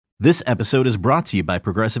This episode is brought to you by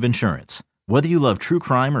Progressive Insurance. Whether you love true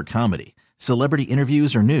crime or comedy, celebrity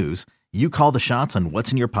interviews or news, you call the shots on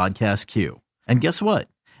what's in your podcast queue. And guess what?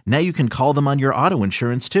 Now you can call them on your auto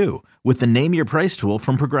insurance too with the Name Your Price tool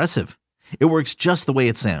from Progressive. It works just the way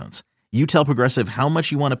it sounds. You tell Progressive how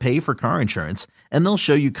much you want to pay for car insurance, and they'll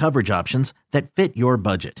show you coverage options that fit your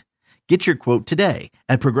budget. Get your quote today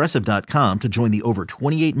at Progressive.com to join the over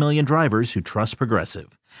 28 million drivers who trust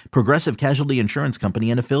Progressive. Progressive Casualty Insurance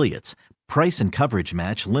Company and Affiliates. Price and coverage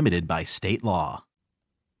match limited by state law.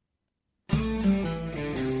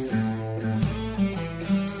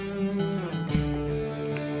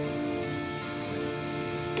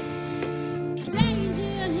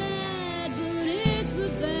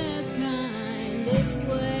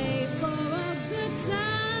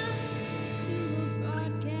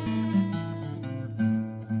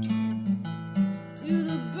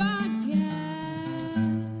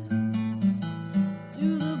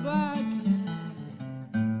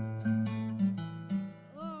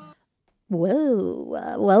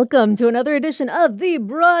 Whoa, welcome to another edition of The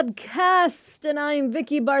Broadcast, and I'm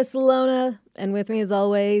Vicky Barcelona, and with me as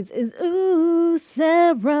always is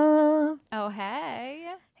Sarah. Oh,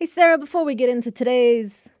 hey. Hey, Sarah, before we get into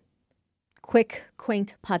today's quick,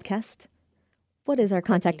 quaint podcast, what is our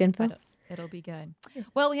contact info? It'll be good.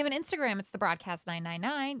 Well, we have an Instagram. It's The Broadcast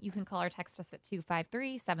 999. You can call or text us at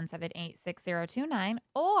 253-778-6029,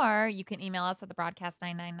 or you can email us at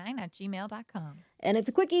thebroadcast999@gmail.com. And it's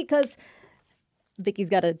a quickie because Vicky's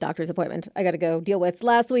got a doctor's appointment I got to go deal with.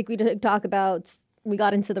 Last week we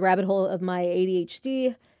got into the rabbit hole of my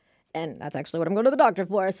ADHD, and that's actually what I'm going to the doctor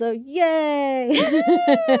for. So yay!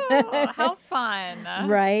 Ooh, how fun.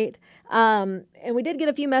 Right. And we did get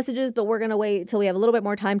a few messages, but we're going to wait till we have a little bit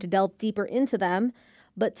more time to delve deeper into them.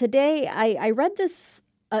 But today I read this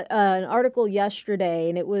an article yesterday,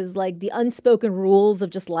 and it was like the unspoken rules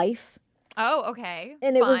of just life. Oh, okay.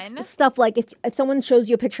 And it was stuff like if someone shows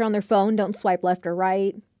you a picture on their phone, don't swipe left or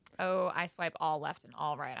right. Oh, I swipe all left and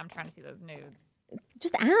all right. I'm trying to see those nudes.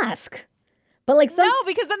 Just ask. But like no,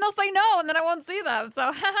 because then they'll say no, and then I won't see them.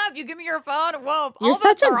 So if you give me your phone, well, you're all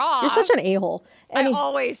bets are off. You're such an a-hole. I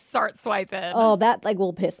always start swiping. Oh, that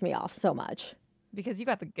will piss me off so much. Because you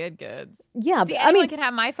got the good goods. Yeah, see, anyone can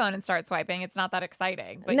have my phone and start swiping. It's not that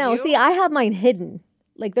exciting. But no, see, I have mine hidden.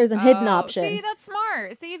 Like, there's a hidden option. See, that's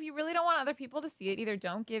smart. See, if you really don't want other people to see it, either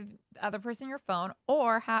don't give the other person your phone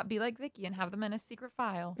or be like Vicky and have them in a secret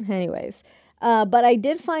file. Anyways, but I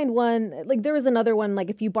did find one, like, there was another one,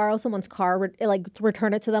 like, if you borrow someone's car,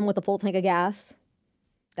 return it to them with a full tank of gas.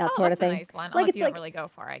 That sort of thing. That's a nice one. Like, Unless you don't really go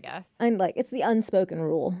far, I guess. And, like, it's the unspoken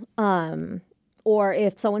rule. Or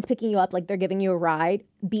if someone's picking you up, like, they're giving you a ride,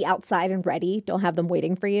 be outside and ready. Don't have them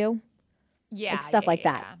waiting for you. Yeah, like stuff like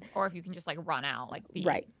that. Or if you can just like run out, like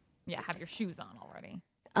right. Yeah, have your shoes on already.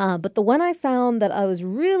 But the one I found that I was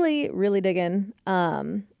really, really digging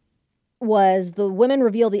was the women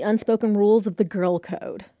reveal the unspoken rules of the girl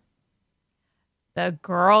code. The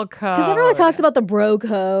girl code. Because everyone talks about the bro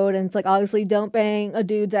code, and it's like obviously don't bang a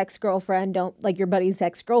dude's ex-girlfriend, don't like your buddy's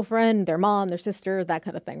ex-girlfriend, their mom, their sister, that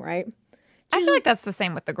kind of thing, right? I feel like that's the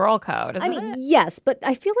same with the girl code, isn't it? Yes, but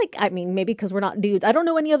I feel like, maybe because we're not dudes. I don't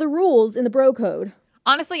know any other rules in the bro code.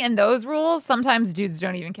 Honestly, in those rules, sometimes dudes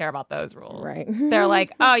don't even care about those rules. Right. They're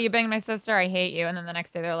like, oh, you banged my sister, I hate you. And then the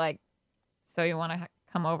next day they're like, so you want to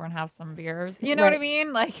come over and have some beers? You know what I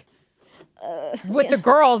mean? Like, with the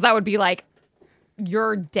girls, that would be like,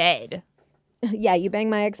 you're dead. Yeah, you bang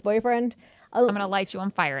my ex-boyfriend. I'm going to light you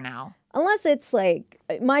on fire now. Unless it's like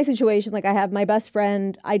my situation, like I have my best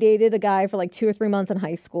friend. I dated a guy for like 2 or 3 months in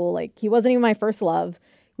high school. Like he wasn't even my first love.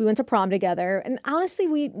 We went to prom together, and honestly,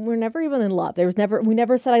 we were never even in love. We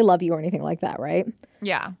never said I love you or anything like that, right?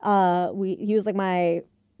 Yeah. He was like the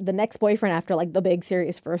next boyfriend after like the big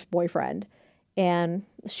serious first boyfriend, and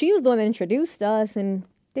she was the one that introduced us and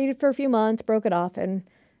dated for a few months, broke it off, and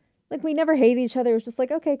like we never hated each other. It was just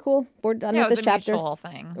like, okay, cool, we're done with this chapter. It was a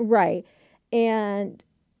mutual thing, right? And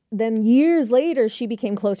then years later, she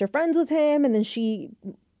became closer friends with him, and then she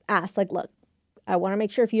asked, like, look, I want to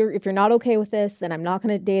make sure if you're not okay with this, then I'm not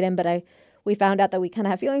going to date him. But we found out that we kind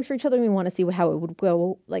of have feelings for each other, and we want to see how it would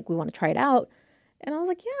go. Like, we want to try it out. And I was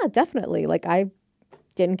like, yeah, definitely. Like, I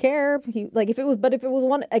didn't care. If it was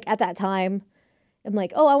one, like, at that time, I'm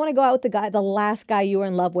like, oh, I want to go out with the last guy you were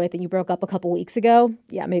in love with, and you broke up a couple weeks ago.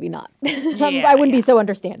 Yeah, maybe not. I wouldn't be so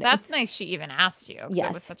understanding. That's nice. She even asked you. Yes.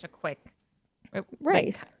 It was such a quick.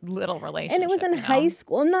 Right. Little relationship. And it was in high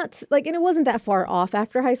school. And it wasn't that far off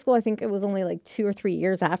after high school. I think it was only like 2 or 3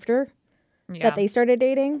 years after that they started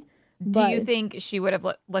dating. Do you think she would have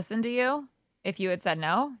listened to you if you had said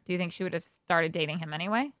no? Do you think she would have started dating him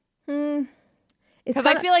anyway? Because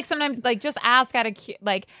I feel like sometimes, like, just ask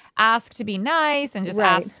ask to be nice and just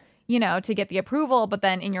ask, to get the approval. But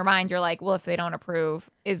then in your mind, you're like, well, if they don't approve,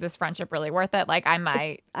 is this friendship really worth it? Like,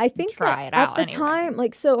 I think try it out at the time,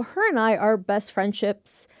 like, so her and I are best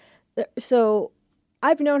friendships. So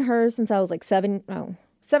I've known her since I was like 7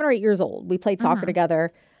 or 8 years old. We played soccer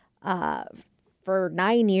together for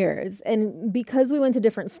 9 years. And because we went to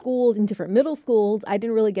different schools and different middle schools, I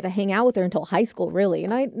didn't really get to hang out with her until high school, really.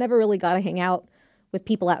 And I never really got to hang out with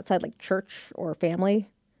people outside like church or family.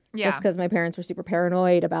 Yeah. Just because my parents were super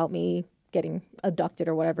paranoid about me getting abducted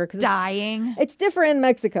or whatever. Dying. It's different in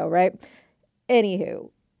Mexico, right? Anywho.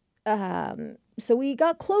 So we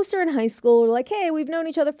got closer in high school. We're like, hey, we've known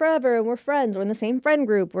each other forever and we're friends. We're in the same friend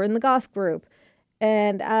group. We're in the goth group.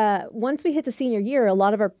 And once we hit the senior year, a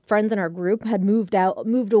lot of our friends in our group had moved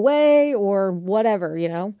away or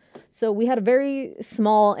whatever, So we had a very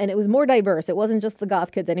small, and it was more diverse. It wasn't just the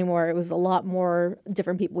goth kids anymore. It was a lot more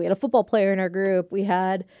different people. We had a football player in our group. We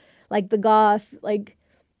had like the goth, like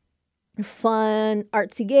fun,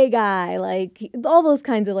 artsy gay guy, like all those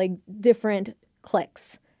kinds of like different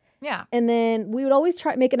cliques. Yeah. And then we would always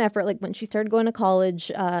make an effort, like when she started going to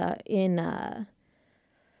college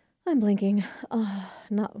I'm blinking.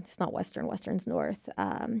 It's not Western. Western's North.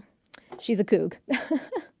 She's a Coug.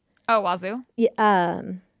 Oh, Wazoo? Yeah.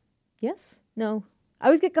 Yes? No. I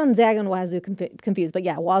always get Gonzaga and Wazoo confused, but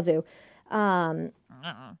yeah, Wazoo. Yeah,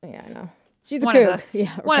 I know. She's a Coug.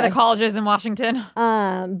 Yeah, one of the colleges in Washington.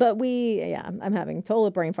 I'm having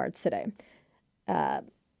total brain farts today. I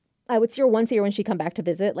would see her once a year when she'd come back to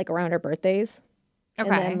visit, like around her birthdays. Okay.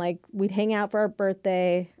 And then like we'd hang out for our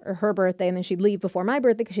birthday or her birthday, and then she'd leave before my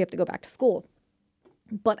birthday because she'd have to go back to school.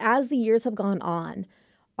 But as the years have gone on,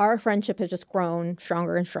 our friendship has just grown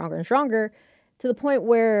stronger and stronger and stronger to the point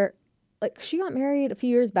where like she got married a few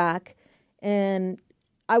years back and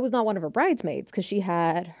I was not one of her bridesmaids because she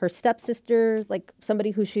had her stepsisters, like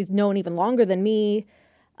somebody who she's known even longer than me.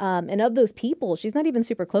 And of those people, she's not even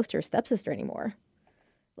super close to her stepsister anymore.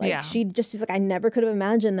 Like she's like, I never could have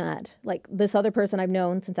imagined that. Like this other person I've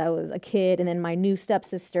known since I was a kid and then my new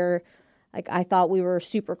stepsister, like I thought we were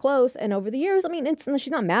super close. And over the years, I mean, she's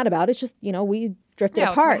not mad about it. It's just, we drifted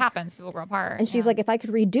apart. Yeah, what happens. People grow apart. And she's like, if I could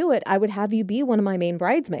redo it, I would have you be one of my main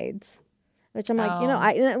bridesmaids. Which I'm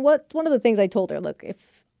like, what's one of the things I told her, look, if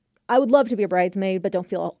I would love to be a bridesmaid, but don't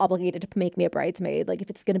feel obligated to make me a bridesmaid. Like if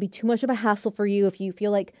it's going to be too much of a hassle for you, if you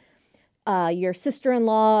feel like your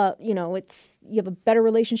sister-in-law, you have a better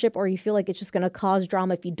relationship or you feel like it's just going to cause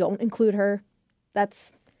drama if you don't include her,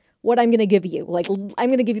 that's what I'm going to give you. Like, I'm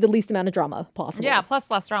going to give you the least amount of drama possible. Yeah,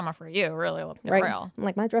 plus less drama for you, really. Let's get real. I'm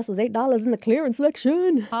like, my dress was $8 in the clearance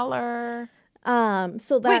section. Holler.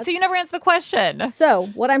 So wait, so you never answered the question. So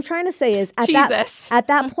what I'm trying to say is at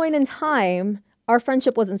that point in time, our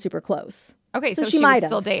friendship wasn't super close. Okay, so she might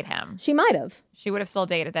still date him. She might have. She would have still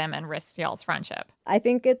dated him and risked y'all's friendship. I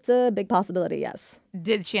think it's a big possibility, yes.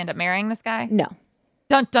 Did she end up marrying this guy? No.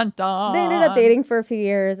 Dun, dun, dun. They ended up dating for a few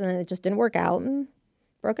years and it just didn't work out and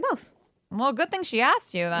broke it off. Well, good thing she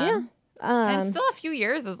asked you then. Yeah. And still a few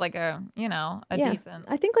years is like a decent.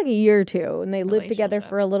 I think like a year or two. And they lived together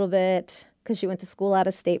for a little bit because she went to school out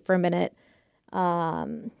of state for a minute.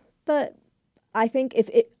 But I think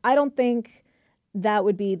I don't think that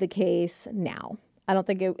would be the case now. I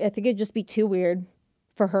think it'd just be too weird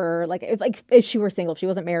for her. Like if she were single, if she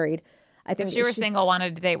wasn't married, I think if she were single,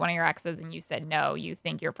 wanted to date one of your exes, and you said no, you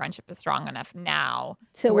think your friendship is strong enough now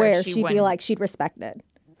to where she'd be like she'd respect it.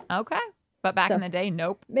 Okay, but back in the day,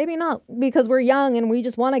 nope. Maybe not because we're young and we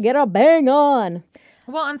just want to get our bang on.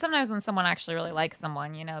 Well, and sometimes when someone actually really likes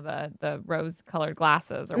someone, the rose-colored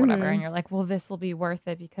glasses or whatever, and you're like, well, this will be worth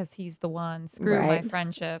it because he's the one. Screw my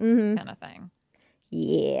friendship, kind of thing.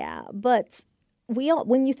 Yeah, but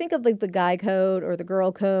when you think of like the guy code or the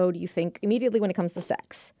girl code, you think immediately when it comes to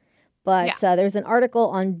sex. But there's an article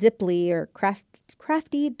on Dipley or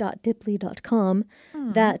crafty.dipley.com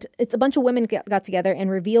that it's a bunch of women got together and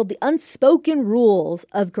revealed the unspoken rules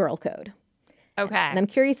of girl code. Okay. And I'm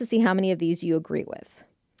curious to see how many of these you agree with.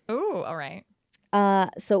 Ooh, all right.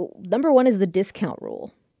 So number 1 is the discount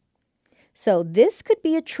rule. So this could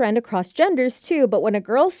be a trend across genders too, but when a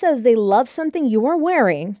girl says they love something you are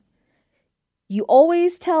wearing, you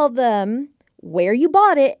always tell them where you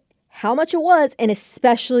bought it, how much it was, and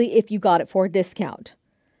especially if you got it for a discount.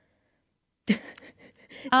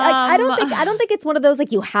 I don't think it's one of those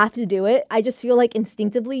like you have to do it. I just feel like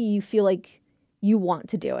instinctively you feel like you want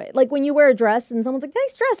to do it. Like when you wear a dress and someone's like,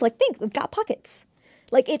 nice dress, like thanks, it's got pockets.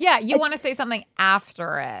 Like it's you want to say something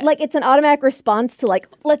after it. like it's an automatic response to like,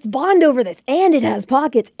 let's bond over this, and it has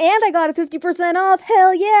pockets, and I got a 50% off.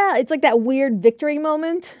 Hell yeah! It's like that weird victory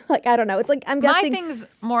moment. Like I don't know. It's like I'm guessing my thing's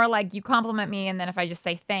more like you compliment me, and then if I just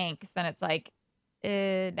say thanks, then it's like,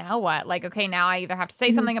 now what? Like, okay, now I either have to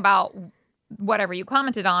say something about whatever you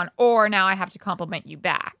commented on, or now I have to compliment you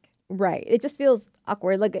back. Right. It just feels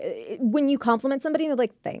awkward. Like when you compliment somebody, they're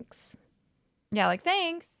like, thanks. Yeah, like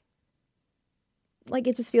thanks. Like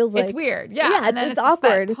it just feels like it's weird. Yeah, yeah, and then it's just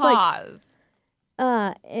awkward. That It's like pause.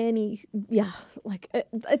 like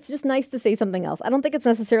it's just nice to say something else. I don't think it's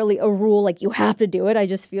necessarily a rule like you have to do it. I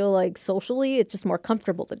just feel like socially, it's just more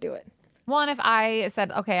comfortable to do it. Well, and if I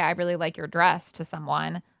said, okay, I really like your dress to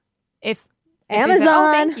someone, if Amazon, they said,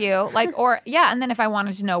 oh, thank you, like, or yeah, and then if I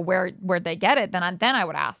wanted to know where they get it, then I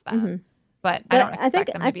would ask them. Mm-hmm. But I don't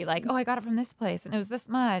expect them to be like, oh, I got it from this place and it was this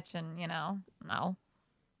much, and no.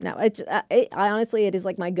 No, I honestly, it is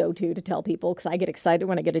like my go-to to tell people because I get excited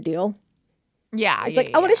when I get a deal. Yeah, It's like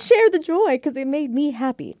I want to share the joy because it made me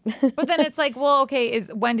happy. But then it's like, well, okay,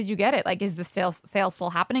 when did you get it? Like, is the sale still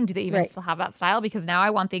happening? Do they even still have that style? Because now I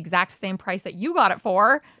want the exact same price that you got it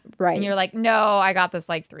for. Right. And you're like, no, I got this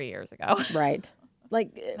like 3 years ago. Right. Like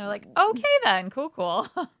and they're like, okay then, cool.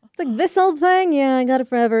 It's like this old thing. Yeah, I got it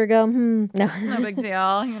forever ago. No. No big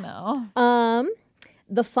deal,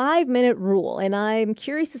 The 5-minute rule, and I'm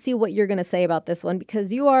curious to see what you're going to say about this one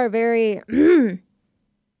because you are very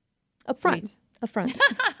upfront.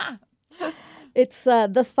 It's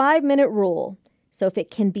the 5-minute rule. So if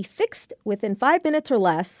it can be fixed within 5 minutes or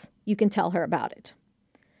less, you can tell her about it.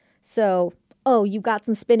 So, oh, you got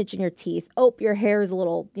some spinach in your teeth. Oh, your hair is a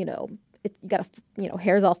little, you got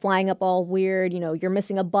hair's all flying up all weird. You're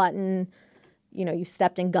missing a button. You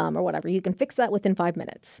stepped in gum or whatever. You can fix that within 5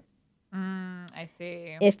 minutes. I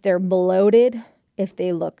see. If they're bloated, if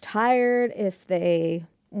they look tired, if they,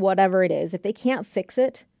 whatever it is, if they can't fix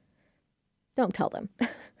it, don't tell them.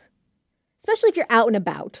 Especially if you're out and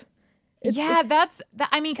about. It's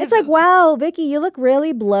like, wow, Vicky, you look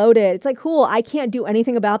really bloated. It's like, cool, I can't do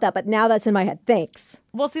anything about that, but now that's in my head. Thanks.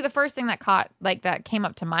 Well, see, the first thing that came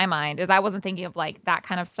up to my mind is I wasn't thinking of like that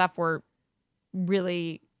kind of stuff where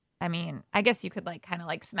really, I guess you could like kind of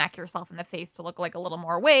like smack yourself in the face to look like a little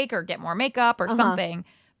more awake or get more makeup or something.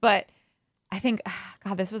 But I think,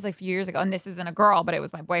 God, this was like a few years ago, and this isn't a girl, but it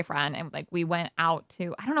was my boyfriend. And like we went out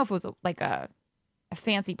to, I don't know if it was like a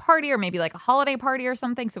fancy party or maybe like a holiday party or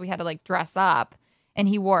something. So we had to like dress up, and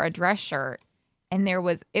he wore a dress shirt, and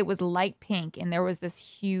it was light pink, and there was this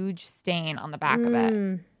huge stain on the back of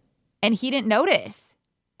it, and he didn't notice.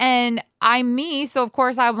 And so of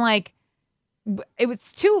course I'm like, it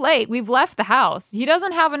was too late. We've left the house. He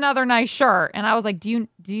doesn't have another nice shirt. And I was like, do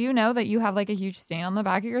you know that you have like a huge stain on the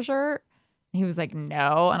back of your shirt? And he was like,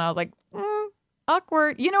 no. And I was like,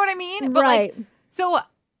 awkward. You know what I mean? But right. Like, so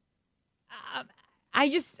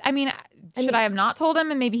should I have not told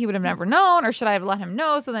him and maybe he would have never known, or should I have let him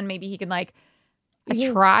know so then maybe he can like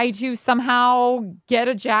try to somehow get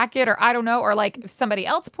a jacket, or I don't know, or like if somebody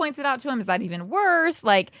else points it out to him, is that even worse?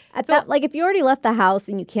 Like like if you already left the house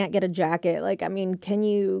and you can't get a jacket, like can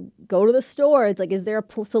you go to the store? It's like, is there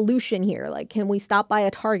a solution here? Like, can we stop by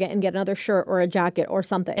a Target and get another shirt or a jacket or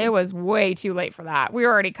something? It was way too late for that. We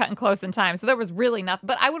were already cutting close in time, so there was really nothing.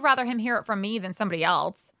 But I would rather him hear it from me than somebody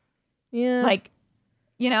else. Yeah, like.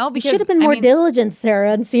 Because you should have been more diligent,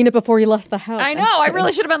 Sarah, and seen it before you left the house. I know. I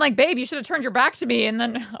really should have been like, babe, you should have turned your back to me, and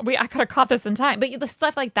then I could have caught this in time. But the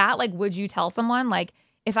stuff like that, like, would you tell someone? Like,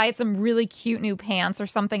 if I had some really cute new pants or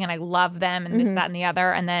something, and I love them, and this, that, and the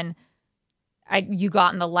other, and then you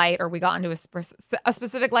got in the light, or we got into a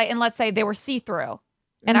specific light, and let's say they were see-through,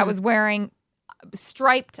 and I was wearing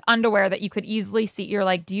striped underwear that you could easily see. You're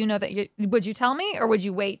like, do you know that? Would you tell me, or would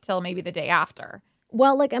you wait till maybe the day after?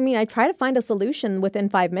 Well, like, I try to find a solution within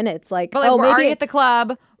 5 minutes. Like, but like, we're already at the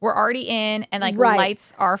club, we're already in, and like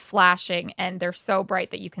lights are flashing, and they're so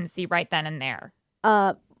bright that you can see right then and there.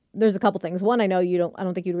 There's a couple things. One, I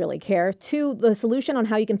don't think you'd really care. Two, the solution on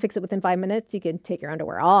how you can fix it within 5 minutes, you can take your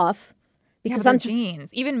underwear off. Because some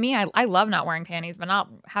jeans. Even me, I love not wearing panties, but not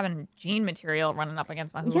having jean material running up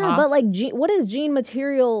against my hoo-ha. Yeah, but like, what is jean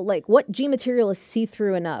material? Like, what jean material is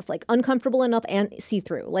see-through enough? Like, uncomfortable enough and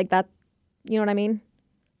see-through? Like that. You know what I mean?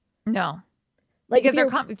 No. Like,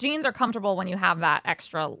 because jeans are comfortable when you have that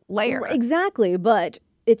extra layer. Exactly, but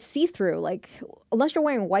it's see-through. Like, unless you're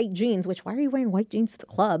wearing white jeans, which, why are you wearing white jeans to the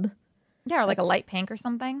club? Yeah, or like a light pink or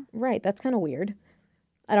something. Right, that's kind of weird.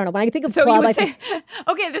 I don't know. When I think of club, I think...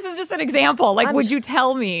 Okay, this is just an example. Like, would you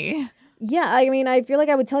tell me? Yeah, I feel like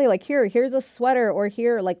I would tell you, like, here's a sweater, or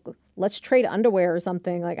here, like, let's trade underwear or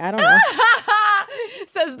something. Like, I don't know.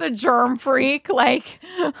 says the germ freak. Like,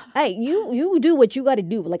 hey, you do what you got to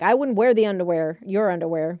do. Like, I wouldn't wear the underwear, your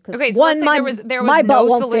underwear. Okay, so let's say there was my butt no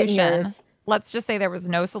won't fit in solution. yours. Let's just say there was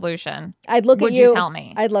no solution. I'd look Would at you. you tell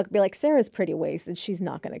me? I'd be like, Sarah's pretty wasted. She's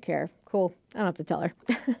not going to care. Cool. I don't have to tell her.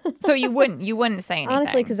 So you wouldn't say anything.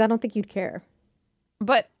 Honestly, because I don't think you'd care.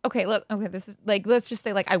 But okay, this is like, let's just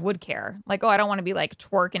say like I would care. Like, oh, I don't want to be like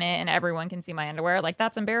twerking it and everyone can see my underwear. Like,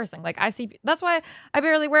 that's embarrassing. Like, that's why I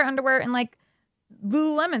barely wear underwear in like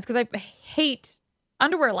Lululemons, because I hate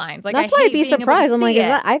underwear lines. Like, that's why I'd be surprised. I'm like,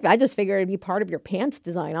 I just figured it'd be part of your pants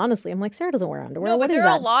design. Honestly, I'm like, Sarah doesn't wear underwear. No, what but is there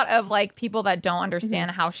are that? a lot of like people that don't understand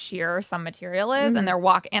how sheer some material is, and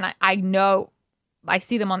I know, I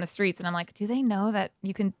see them on the streets, and I'm like, do they know that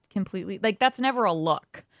you can completely, like, that's never a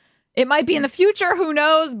look. It might be in the future, who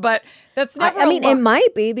knows? But that's never. I mean, it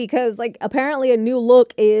might be, because like apparently a new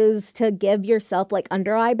look is to give yourself like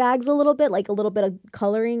under eye bags a little bit, like a little bit of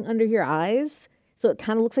coloring under your eyes, so it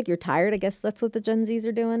kind of looks like you're tired. I guess that's what the Gen Zs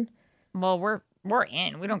are doing. Well, we're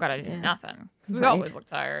in. We don't got to do nothing, because we Right. always look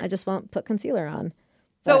tired. I just won't put concealer on.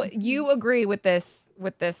 So you agree with this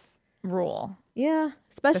rule? Yeah,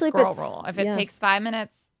 especially The squirrel if rule. If it takes 5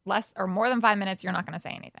 minutes, less or more than 5 minutes, you're not going to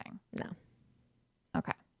say anything. No.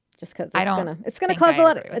 Okay. Just because it's gonna think cause I a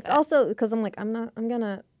lot. agree with It's it. also because I'm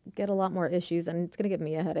gonna get a lot more issues, and it's gonna give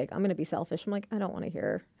me a headache. I'm gonna be selfish. I'm like, I don't want to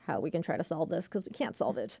hear how we can try to solve this, because we can't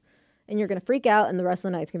solve it, and you're gonna freak out, and the rest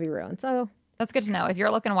of the night's gonna be ruined. So That's good to know. If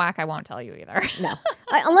you're looking whack, I won't tell you either. no,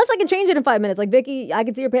 unless I can change it in 5 minutes. Like, Vicky, I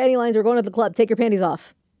can see your panty lines. We're going to the club. Take your panties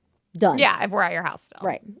off. Done. Yeah, if we're at your house still.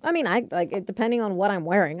 Right. I mean, I like it, depending on what I'm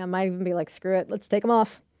wearing. I might even be like, screw it, let's take them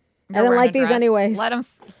off. You're I didn't wearing like a these dress. anyways.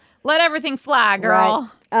 Let everything fly,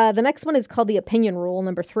 girl. Right. The next one is called the opinion rule,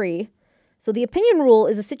 number 3. So the opinion rule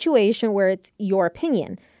is a situation where it's your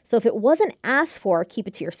opinion. So if it wasn't asked for, keep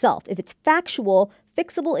it to yourself. If it's factual,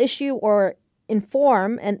 fixable issue, or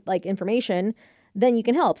information, then you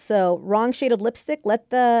can help. So wrong shade of lipstick, let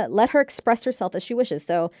her express herself as she wishes.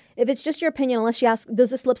 So if it's just your opinion, unless she asks,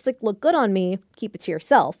 does this lipstick look good on me, keep it to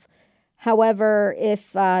yourself. However,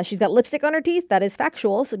 if she's got lipstick on her teeth, that is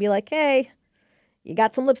factual. So be like, hey, you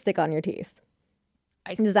got some lipstick on your teeth.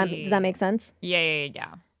 Does that make sense?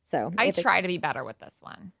 Yeah. So I try to be better with this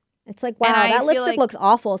one. It's like, wow, that lipstick looks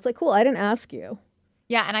awful. It's like, cool, I didn't ask you.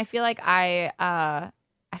 Yeah, and I feel like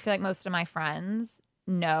most of my friends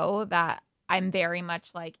know that I'm very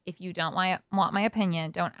much like, if you don't want my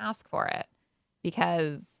opinion, don't ask for it.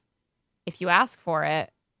 Because if you ask for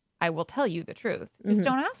it, I will tell you the truth. Just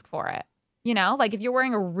don't ask for it. You know, like if you're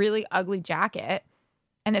wearing a really ugly jacket,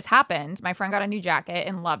 and this happened, my friend got a new jacket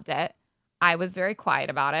and loved it. I was very quiet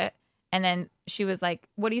about it. And then she was like,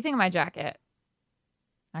 what do you think of my jacket?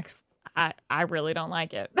 I really don't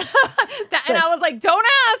like it. And I was like, don't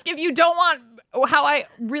ask if you don't want how I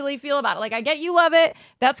really feel about it. Like, I get you love it.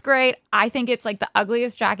 That's great. I think it's like the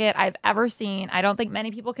ugliest jacket I've ever seen. I don't think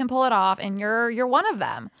many people can pull it off, and you're one of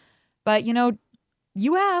them. But, you know,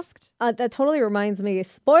 you asked. That totally reminds me,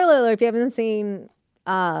 spoiler alert, if you haven't seen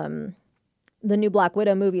the new Black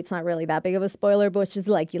Widow movie, it's not really that big of a spoiler, but which is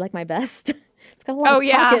like, you like my vest? It's got a lot of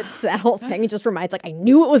pockets. That whole thing, it just reminds, like, I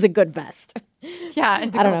knew it was a good vest. Yeah,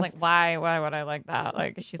 and the girl's like, why would I like that?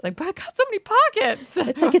 Like, she's like, but it got so many pockets.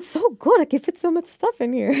 It's like, it's so good. I can fit so much stuff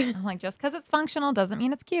in here. I'm like, just because it's functional doesn't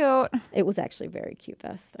mean it's cute. It was actually a very cute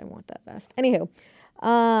vest. I want that vest. Anywho,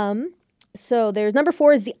 so there's number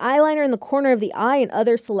 4 is the eyeliner in the corner of the eye and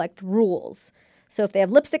other select rules. So if they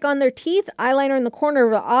have lipstick on their teeth, eyeliner in the corner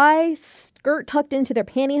of the eye, skirt tucked into their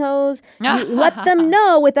pantyhose, you let them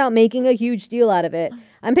know without making a huge deal out of it.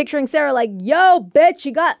 I'm picturing Sarah like, yo, bitch,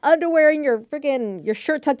 you got underwear in your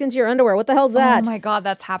shirt tucked into your underwear. What the hell's that? Oh my God,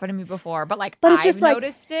 that's happened to me before. But like, it's I've just like,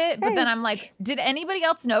 noticed it. But then I'm like, did anybody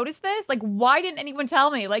else notice this? Like, why didn't anyone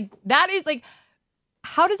tell me? Like, that is like,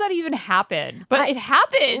 how does that even happen? But it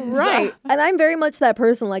happens. Right. And I'm very much that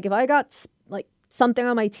person. Like, if I got like something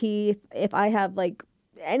on my teeth, if I have like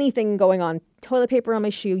anything going on, toilet paper on my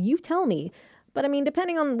shoe, you tell me. But I mean,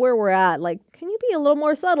 depending on where we're at, like, can you be a little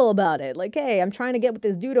more subtle about it? Like, hey, I'm trying to get with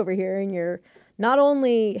this dude over here, and you're not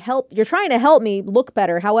only you're trying to help me look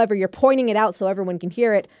better. However, you're pointing it out so everyone can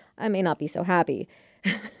hear it. I may not be so happy.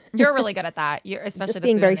 You're really good at that. You're especially just the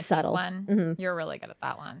being food very and the teeth subtle. one. Mm-hmm. You're really good at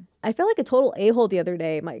that one. I feel like a total a-hole the other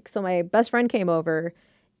day, Mike. So my best friend came over,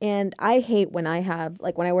 and I hate when I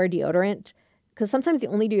wear deodorant, because sometimes the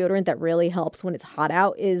only deodorant that really helps when it's hot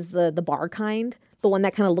out is the bar kind, the one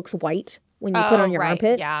that kind of looks white when you put it on your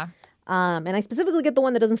armpit. Yeah. And I specifically get the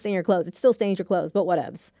one that doesn't stain your clothes. It still stains your clothes, but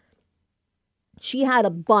whatevs. She had a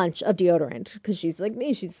bunch of deodorant because she's like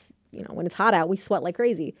me. She's, when it's hot out, we sweat like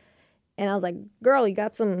crazy. And I was like, girl, you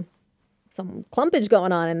got some some clumpage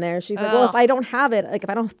going on in there. She's like, well, if I don't have it, like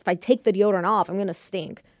if I take the deodorant off, I'm going to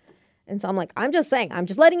stink. And so I'm like, I'm just saying, I'm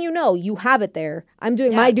just letting you know you have it there. I'm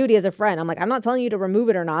doing my duty as a friend. I'm like, I'm not telling you to remove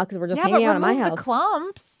it or not because we're just hanging out at my house. The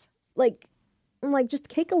clumps. Like, I'm like, just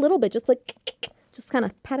take a little bit, just kind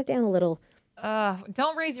of pat it down a little.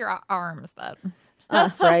 Don't raise your arms then.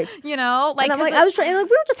 Right. You know, like, and I'm like, I was trying. Like,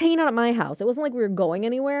 we were just hanging out at my house. It wasn't like we were going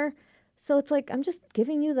anywhere. So it's like, I'm just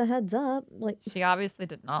giving you the heads up. Like, she obviously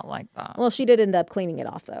did not like that. Well, she did end up cleaning it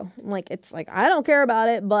off though. Like, it's like, I don't care about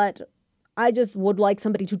it, but I just would like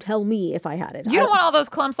somebody to tell me if I had it. You don't want all those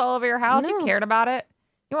clumps all over your house. No. You cared about it.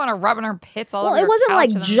 You want to rub in her pits all over your couch. Well, it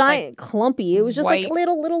wasn't like giant clumpy. It was just like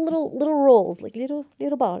little rolls, like little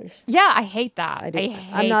balls. Yeah, I hate that.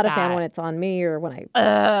 I'm not a fan when it's on me or when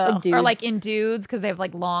I or like in dudes because they have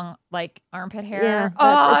like long like armpit hair.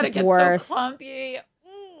 Yeah, it gets worse. So clumpy.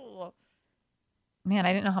 Ooh. Man,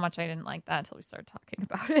 I didn't know how much I didn't like that until we started talking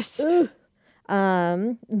about it.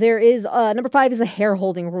 There is number 5 is the hair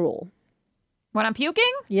holding rule. When I'm puking?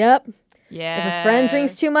 Yep. Yeah. If a friend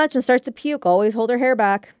drinks too much and starts to puke, always hold her hair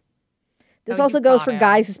back. This also goes for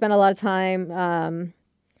guys who spend a lot of time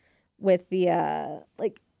with the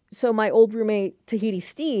so my old roommate Tahiti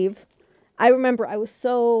Steve, I remember I was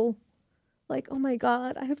so like, oh my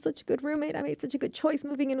God, I have such a good roommate. I made such a good choice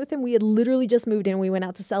moving in with him. We had literally just moved in. We went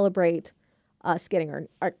out to celebrate us getting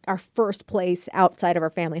our first place outside of our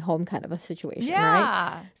family home kind of a situation,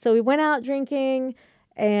 right? So we went out drinking.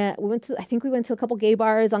 And we went to a couple gay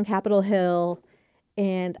bars on Capitol Hill,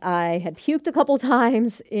 and I had puked a couple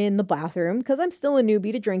times in the bathroom because I'm still a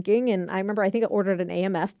newbie to drinking. And I think I ordered an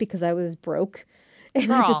AMF because I was broke. And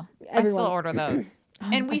Girl, I still order those.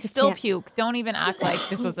 And we still puke. Don't even act like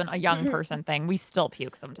this wasn't a young person thing. We still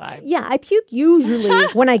puke sometimes. Yeah, I puke usually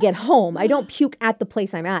when I get home. I don't puke at the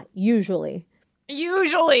place I'm at, usually.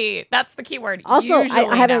 Usually. That's the key word. Also,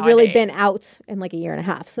 I haven't really been out in like a year and a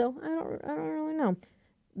half, so I don't really know.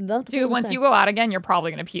 Dude, once you go out again, you're probably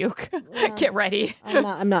gonna puke. Get ready.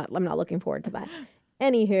 I'm not looking forward to that.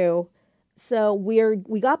 Anywho, so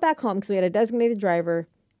we got back home because we had a designated driver.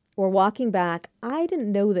 We're walking back. I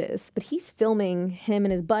didn't know this, but he's filming him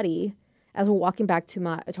and his buddy as we're walking back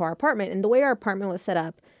to our apartment. And the way our apartment was set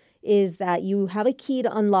up is that you have a key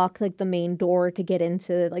to unlock like the main door to get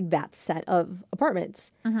into like that set of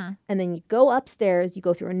apartments. Mm-hmm. And then you go upstairs, you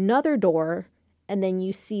go through another door. And then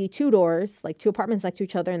you see 2 doors, like 2 apartments next to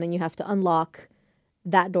each other, and then you have to unlock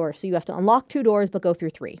that door. So you have to unlock 2 doors, but go through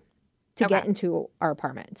 3 to get into our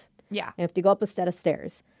apartment. Yeah. You have to go up a set of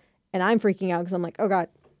stairs. And I'm freaking out because I'm like, oh God,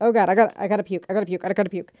 I gotta puke.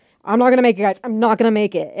 I'm not gonna make it, guys. I'm not gonna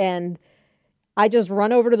make it. And I just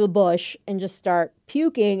run over to the bush and just start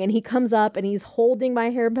puking. And he comes up and he's holding my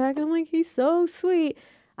hair back. And I'm like, he's so sweet.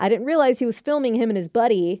 I didn't realize he was filming him and his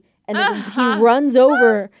buddy. And then he runs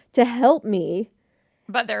over to help me.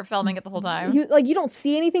 But they're filming it the whole time. You don't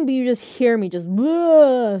see anything, but you just hear me just.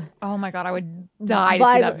 Oh my God, I would die to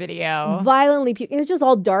see that video. Violently puking. It's just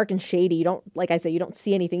all dark and shady. You don't, like I said, you don't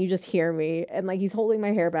see anything. You just hear me, and like he's holding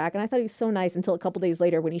my hair back. And I thought he was so nice until a couple days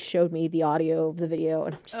later when he showed me the audio of the video,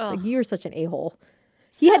 and I'm just like, you're such an a-hole.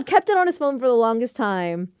 He had kept it on his phone for the longest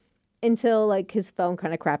time until like his phone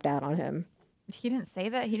kind of crapped out on him. He didn't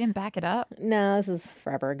save it. He didn't back it up. No, this is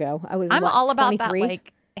forever ago. I'm all about 23? That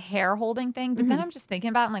like hair holding thing, but then I'm just thinking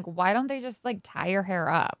about it, like, why don't they just like tie your hair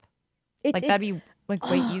up? That'd be like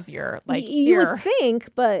way easier. Like you would think,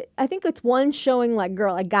 but I think it's one showing like,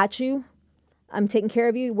 girl, I got you. I'm taking care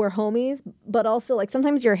of you. We're homies. But also like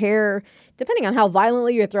sometimes your hair, depending on how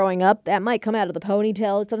violently you're throwing up, that might come out of the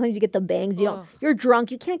ponytail. Sometimes you get the bangs. You're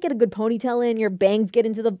drunk. You can't get a good ponytail in. Your bangs get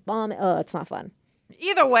into the bomb. Oh, it's not fun.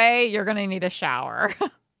 Either way, you're gonna need a shower.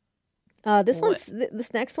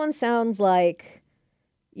 This next one sounds like,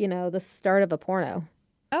 the start of a porno.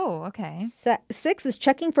 Oh, okay. 6 is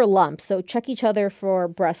checking for lumps. So check each other for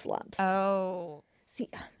breast lumps. Oh, see,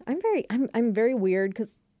 I'm very weird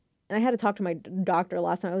because, and I had to talk to my doctor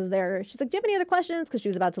last time I was there. She's like, "Do you have any other questions?" Because she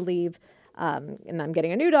was about to leave, and I'm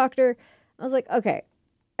getting a new doctor. I was like, okay.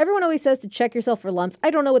 Everyone always says to check yourself for lumps. I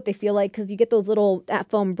don't know what they feel like because you get those little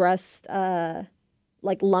at-foam breast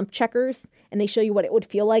like lump checkers, and they show you what it would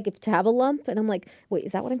feel like to have a lump. And I'm like, wait,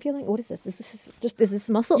 is that what I'm feeling? What is this? Is this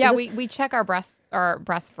muscle? Yeah, we check our breasts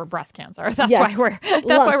for breast cancer. That's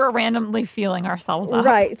why we're randomly feeling ourselves up.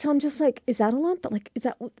 Right. So I'm just like, is that a lump? But like,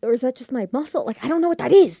 is that just my muscle? Like, I don't know what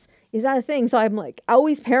that is. Is that a thing? So I'm like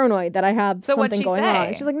always paranoid that I have something going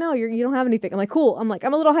on. She's like, no, you don't have anything. I'm like, cool. I'm like,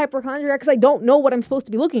 I'm a little hypochondriac because I don't know what I'm supposed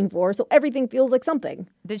to be looking for. So everything feels like something.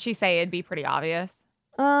 Did she say it'd be pretty obvious?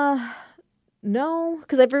 No,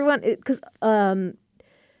 because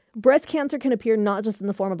Breast cancer can appear not just in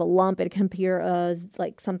the form of a lump. It can appear as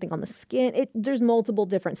like something on the skin. There's multiple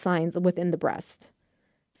different signs within the breast.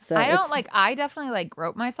 So I definitely like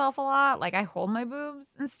grope myself a lot. Like I hold my boobs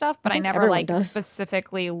and stuff, but I never like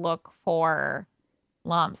specifically look for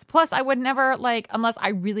lumps. Plus I would never like, unless I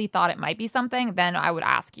really thought it might be something, then I would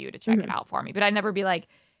ask you to check it out for me. But I'd never be like,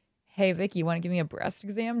 hey Vicky, you want to give me a breast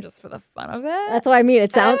exam just for the fun of it? That's what I mean.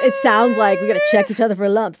 It sounds like we got to check each other for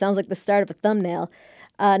lumps. Sounds like the start of a thumbnail.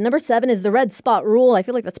 Number 7 is the red spot rule. I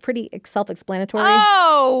feel like that's pretty self-explanatory.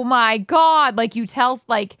 Oh my God. Like you tell,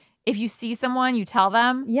 like if you see someone, you tell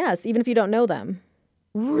them? Yes, even if you don't know them.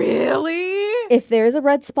 Really? If there's a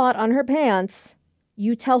red spot on her pants,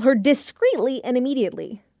 you tell her discreetly and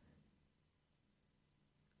immediately.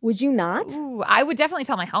 Would you not? Ooh, I would definitely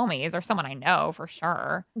tell my homies or someone I know for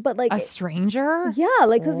sure. But like a stranger? Yeah,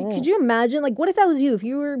 like, cause could you imagine, like, what if that was you? If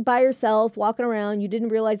you were by yourself, walking around, you didn't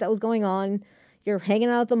realize that was going on, you're hanging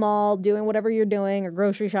out at the mall, doing whatever you're doing, or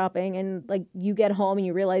grocery shopping, and like you get home and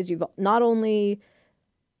you realize you've not only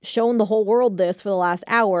shown the whole world this for the last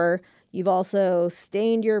hour, you've also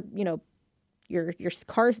stained your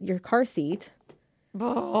car seat.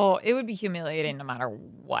 Oh, it would be humiliating no matter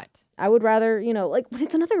what. I would rather, like when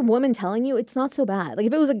it's another woman telling you, it's not so bad. Like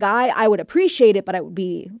if it was a guy, I would appreciate it, but I would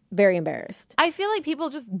be very embarrassed. I feel like people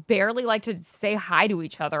just barely like to say hi to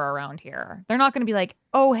each other around here. They're not going to be like,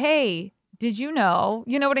 oh, hey, did you know?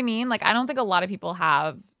 You know what I mean? Like, I don't think a lot of people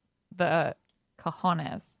have the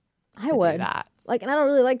cojones to do that. Like, and I don't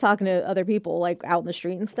really like talking to other people, like, out in the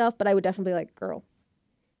street and stuff, but I would definitely be like, girl,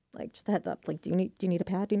 like, just a heads up. Like, do you need a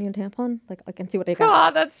pad? Do you need a tampon? Like, I can see what they got.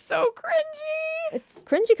 God, that's so cringy. It's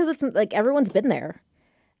cringy because it's, like, everyone's been there.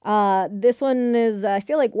 This one is, I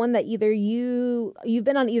feel like one that either you've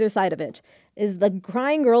been on either side of it, is the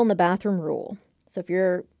crying girl in the bathroom rule. So if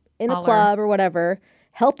you're in a club or whatever,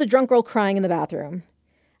 help the drunk girl crying in the bathroom.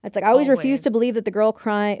 It's like, I always refuse to believe that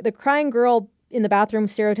the crying girl in the bathroom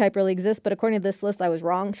stereotype really exists, but according to this list, I was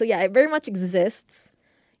wrong. So yeah, it very much exists.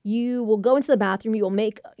 You will go into the bathroom, you will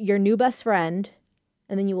make your new best friend,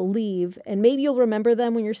 and then you will leave, and maybe you'll remember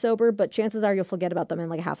them when you're sober, but chances are you'll forget about them in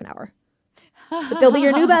like half an hour. But they'll be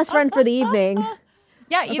your new best friend for the evening.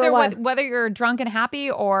 Yeah, either whether you're drunk and happy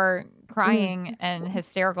or crying and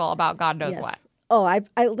hysterical about God knows what. Oh,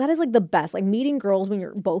 that is like the best. Like meeting girls when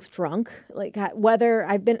you're both drunk. Like I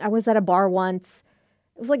was at a bar once.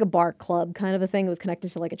 It was like a bar club kind of a thing. It was connected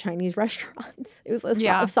to like a Chinese restaurant. It was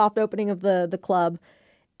a soft opening of the club.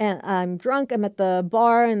 And I'm drunk. I'm at the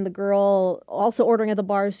bar, and the girl also ordering at the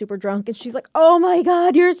bar is super drunk. And she's like, "Oh my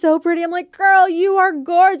God, you're so pretty." I'm like, "Girl, you are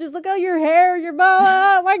gorgeous. Look at your hair, your bow.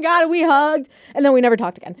 Oh my God." And we hugged, and then we never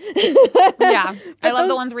talked again. Yeah, I love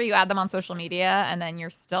the ones where you add them on social media, and then you're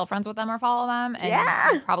still friends with them or follow them,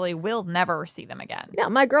 and you probably will never see them again. Yeah,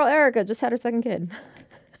 my girl Erica just had her second kid.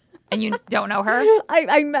 And you don't know her?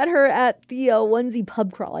 I met her at the onesie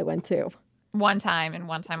pub crawl I went to. One time and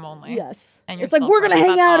one time only. Yes. And you're it's like, we're going to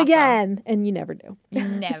hang out again. And you never do. You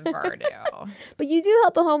never do. But you do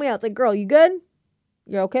help a homie out. It's like, girl, you good?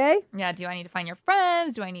 You're okay? Yeah. Do I need to find your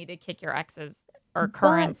friends? Do I need to kick your ex's or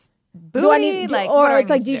current's booty? Do I need, or it's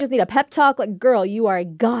like, do you just need a pep talk? Like, girl, you are a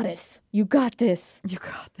goddess. You got this. You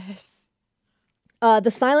got this. The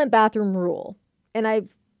silent bathroom rule. And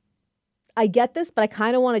I get this, but I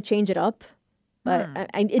kind of want to change it up. But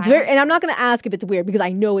it's weird, and I'm not going to ask if it's weird because I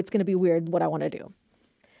know it's going to be weird what I want to do.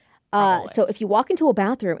 So if you walk into a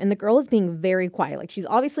bathroom and the girl is being very quiet, like she's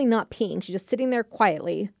obviously not peeing, she's just sitting there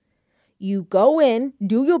quietly, you go in,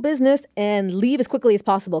 do your business, and leave as quickly as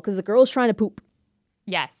possible because the girl is trying to poop.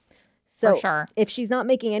 Yes, so for sure. If she's not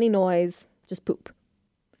making any noise, just poop.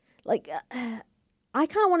 Like, I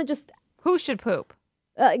kind of want to just... Who should poop?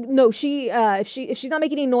 No, if she's not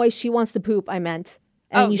making any noise, she wants to poop, I meant.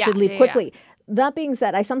 And you should leave quickly. Yeah. That being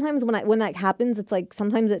said, I sometimes when that happens, it's like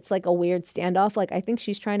sometimes it's like a weird standoff. Like I think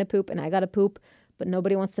she's trying to poop and I gotta poop, but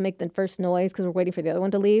nobody wants to make the first noise because we're waiting for the other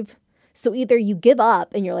one to leave. So either you give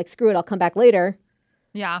up and you're like, screw it, I'll come back later.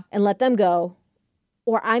 Yeah. And let them go.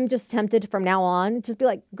 Or I'm just tempted from now on, just be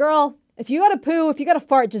like, girl, if you gotta poo, if you gotta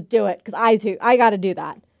fart, just do it. Because I gotta do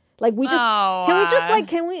that. Like we just,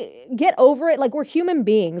 can we get over it? Like we're human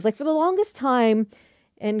beings. Like for the longest time,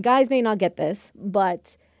 and guys may not get this,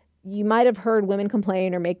 but you might have heard women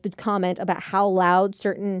complain or make the comment about how loud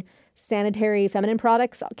certain sanitary feminine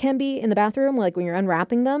products can be in the bathroom, like when you're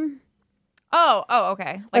unwrapping them. Oh,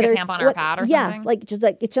 okay. Like a tampon or a pad or something?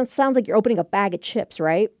 Yeah, it just sounds like you're opening a bag of chips,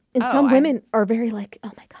 right? And some women are very like,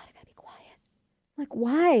 oh my God, I gotta be quiet. I'm like,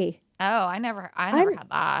 why? Oh, I never had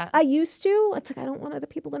that. I used to. It's like, I don't want other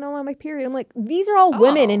people to know I'm my period. I'm like, these are all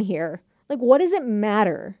women in here. Like, what does it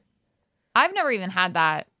matter? I've never even had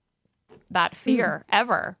that that fear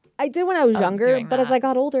ever. I did when I was younger, doing but as that. I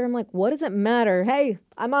got older, I'm like, what does it matter? Hey,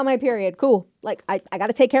 I'm on my period. Cool. Like, I got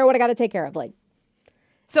to take care of what I got to take care of. Like,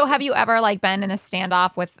 So have you ever like been in a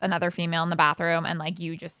standoff with another female in the bathroom and like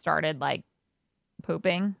you just started like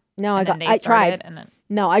pooping? no, And then I tried. and then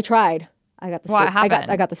No, I tried. I got the What I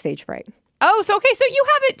happened? got the stage fright. oh, so okay, so you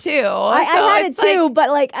have it too. I So had it it's like- too, but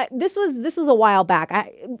like this was a while back.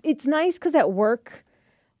 It's nice because at work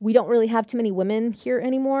we don't really have too many women here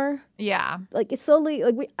anymore. yeah. Like it's slowly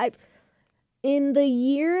like in the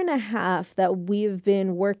year and a half that we've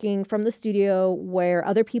been working from the studio where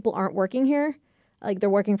other people aren't working here, like they're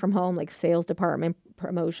working from home, like sales department,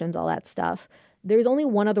 promotions, all that stuff. There's only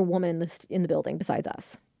one other woman in the building besides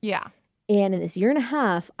us. Yeah. And in this year and a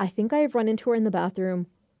half, I think I've run into her in the bathroom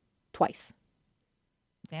twice.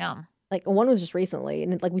 Damn. Like one was just recently,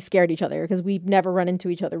 and like we scared each other because we've never run into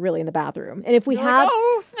each other really in the bathroom. And if we You're have, like,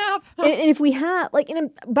 oh snap. and if we have, like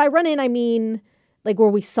by run in, I mean like where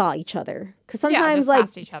we saw each other. Because yeah, sometimes just like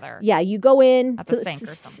past each other. yeah, you go in At the sink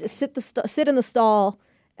or something. sit in the stall,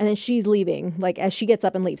 and then she's leaving. Like as she gets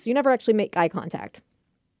up and leaves, so you never actually make eye contact.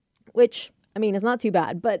 Which I mean, it's not too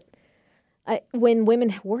bad, but. When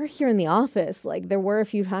women were here in the office, like there were a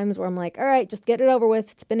few times where I'm like, all right, just get it over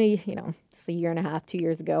with. It's been it's a year and a half, 2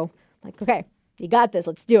 years ago. I'm like, okay, you got this.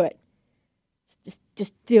 Let's do it.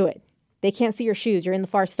 Just do it. They can't see your shoes. You're in the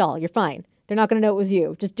far stall. You're fine. They're not going to know it was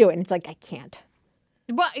you. Just do it. And it's like, I can't.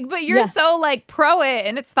 But you're Yeah. so like pro it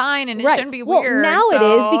and it's fine and it shouldn't be well, weird. now it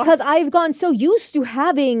is because I've gotten so used to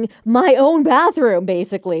having my own bathroom,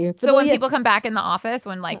 basically. So when people come back in the office,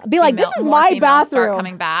 when like Be like, this is more my females start bathroom.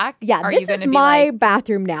 coming back, yeah, are this you going is to be my like,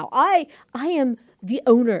 bathroom now. I am the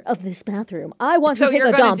owner of this bathroom. I want so to take you're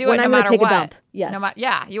a gonna dump do it when no I'm going to matter take what? a dump. Yes.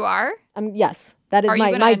 Yeah, you are. Yes, that is Are you my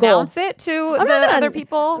going to my goal. announce it to the other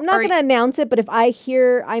people? I'm not Or- going to announce it, but if I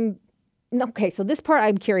hear okay, so this part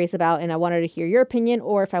I'm curious about, and I wanted to hear your opinion,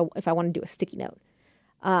 or if I want to do a sticky note.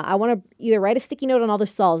 I want to either write a sticky note on all the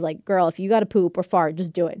stalls, like, girl, if you got to poop or fart,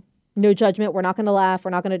 just do it. No judgment. We're not going to laugh.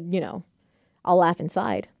 We're not going to, I'll laugh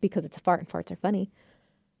inside because it's a fart and farts are funny.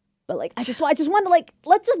 But like, I just want to like,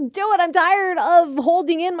 let's just do it. I'm tired of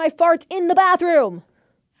holding in my farts in the bathroom.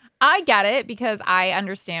 I get it because I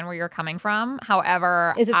understand where you're coming from.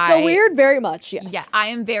 However, Is it so weird? Very much, yes. Yeah, I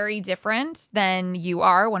am very different than you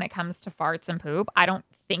are when it comes to farts and poop. I don't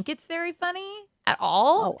think it's very funny at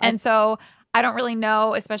all. And so I don't really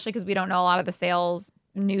know, especially because we don't know a lot of the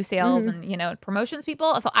new sales and, promotions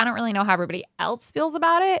people. So I don't really know how everybody else feels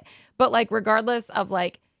about it. But like, regardless of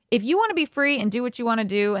like, if you want to be free and do what you want to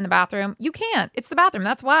do in the bathroom, you can't. It's the bathroom.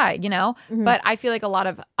 That's why, But I feel like a lot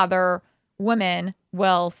of other women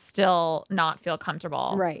will still not feel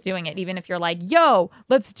comfortable doing it. Even if you're like, yo,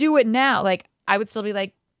 let's do it now. Like, I would still be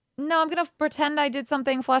like, no, I'm going to pretend I did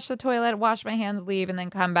something, flush the toilet, wash my hands, leave, and then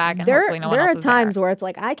come back. And hopefully no one else is there are times where it's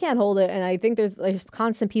like, I can't hold it. And I think there's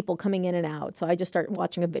constant people coming in and out. So I just start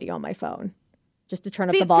watching a video on my phone just to turn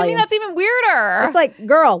up the volume. To me, that's even weirder. It's like,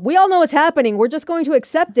 girl, we all know what's happening. We're just going to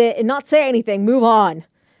accept it and not say anything. Move on.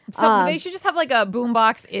 So they should just have like a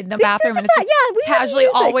boombox in the bathroom and just it's just casually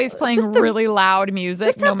always playing really loud music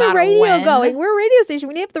Just no have the matter radio when. going. We're a radio station.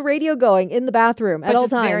 We need to have the radio going in the bathroom at But all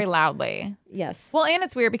just times. very loudly. Yes. Well, and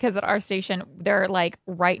it's weird because at our station, they're like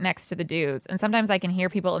right next to the dudes. And sometimes I can hear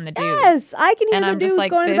people in the dudes. Yes, I can hear And the I'm dudes just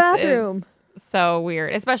like, going to the this bathroom. is so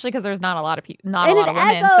weird. Especially because there's not a lot of people, not And a lot it of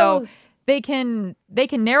women. echoes. So they can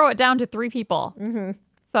narrow it down to 3 people. Mm-hmm.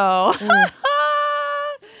 So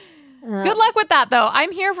good luck with that, though.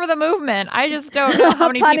 I'm here for the movement. I just don't know how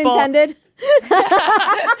many Pun people. intended.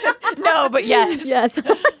 No, but yes. Yes.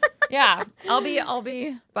 Yeah, I'll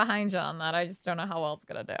be behind you on that. I just don't know how well it's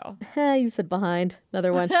gonna do. You said behind.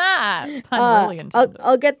 Another one. Pun really intended.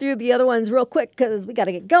 I'll get through the other ones real quick because we got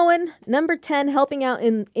to get going. Number 10, helping out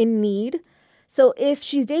in need. So if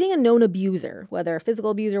she's dating a known abuser, whether a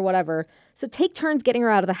physical abuser or whatever, so take turns getting her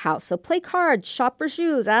out of the house. So play cards, shop for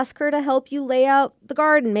shoes, ask her to help you lay out the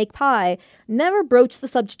garden, make pie. Never broach the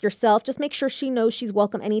subject yourself. Just make sure she knows she's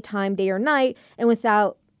welcome anytime, day or night, and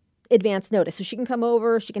without advance notice. So she can come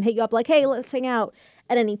over, she can hit you up like, hey, let's hang out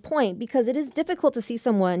at any point, because it is difficult to see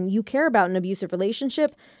someone you care about in an abusive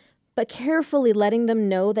relationship, but carefully letting them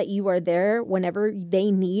know that you are there whenever they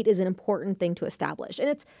need is an important thing to establish.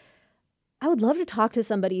 And I would love to talk to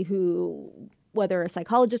somebody who, whether a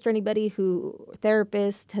psychologist or anybody who,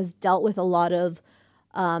 therapist, has dealt with a lot of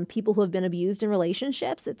people who have been abused in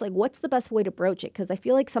relationships. It's like, what's the best way to broach it? Because I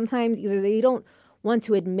feel like sometimes either they don't want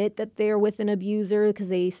to admit that they're with an abuser because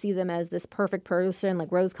they see them as this perfect person,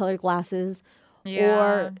 like rose-colored glasses,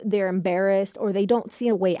 or they're embarrassed, or they don't see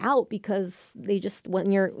a way out because they just,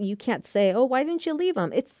 you can't say, oh, why didn't you leave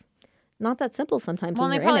them? not that simple sometimes. Well,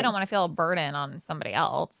 when they you're probably in don't it. want to feel a burden on somebody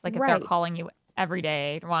else. Like if Right. they're calling you every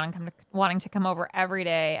day, wanting to come over every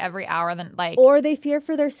day, every hour, then like Or they fear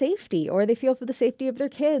for their safety, or they feel for the safety of their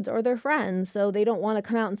kids or their friends. So they don't want to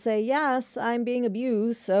come out and say, yes, I'm being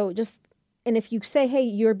abused. So just, and if you say, hey,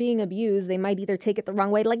 you're being abused, they might either take it the wrong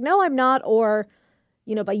way, like, no, I'm not. Or,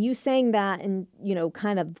 you know, by you saying that and, you know,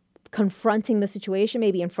 kind of confronting the situation,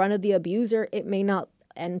 maybe in front of the abuser, it may not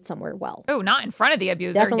end somewhere well. oh, not in front of the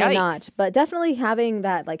abuser. Definitely Yikes. not. But definitely having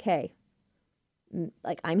that, like, hey,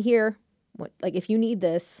 like, I'm here. What, like, if you need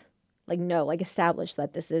this, like, no, like, establish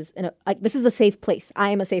that this is this is a safe place. I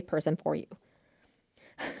am a safe person for you.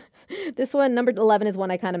 This one, number 11, is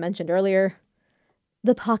one I kind of mentioned earlier.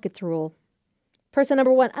 The pockets rule. Person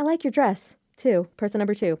number 1, I like your dress. 2, person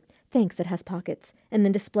number 2, thanks, it has pockets. And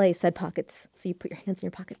then display said pockets. So you put your hands in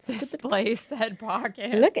your pockets. Display said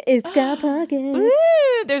pockets. Look, it's got pockets. Woo!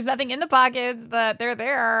 There's nothing in the pockets, but they're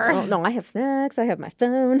there. Oh, no, I have snacks. I have my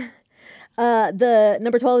phone. The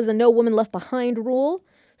number 12 is the no woman left behind rule.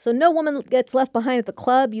 So no woman gets left behind at the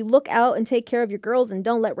club. You look out and take care of your girls and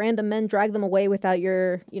don't let random men drag them away without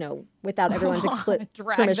your, you know, without everyone's explicit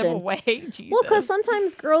Drag permission. them away. Jesus. Well, because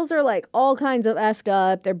sometimes girls are like all kinds of effed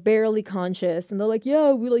up. They're barely conscious. And they're like,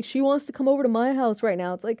 yeah, she wants to come over to my house right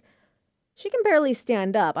now. It's like, she can barely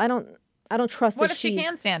stand up. I don't trust What that if she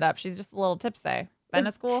can stand up? She's just a little tipsy. Been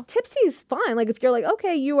to school? Tipsy's fine. Like, if you're like,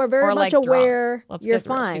 okay, you are very Or much like aware, drunk. Let's you're get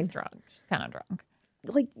real. fine. She's drunk. She's kind of drunk.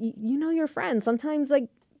 Like, you know your friends. Sometimes, like,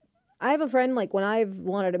 I have a friend, like, when I've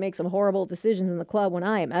wanted to make some horrible decisions in the club, when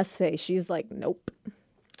I am S-face, she's like, nope.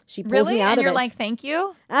 She pulls Really? me out And of you're it. like, thank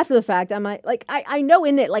you? After the fact, I know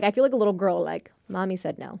in it, like, I feel like a little girl, like, mommy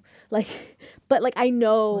said no. Like, but, like, I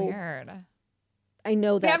know Weird. that.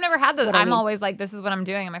 See, I've never had this. what I I'm need. always like, this is what I'm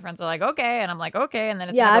doing. And my friends are like, okay. And I'm like, okay. And then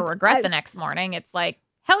it's Yeah, never regret I've- the next morning. It's like,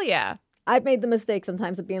 hell yeah. I've made the mistake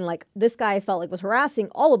sometimes of being like, this guy I felt like was harassing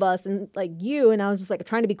all of us and, like, you, and I was just, like,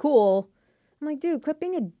 trying to be cool. I'm like, dude, quit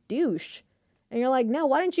being a douche. And you're like, no,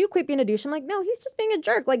 why didn't you quit being a douche? I'm like, no, he's just being a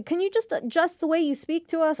jerk. Like, can you just adjust the way you speak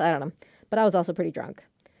to us? I don't know. But I was also pretty drunk.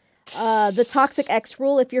 The toxic ex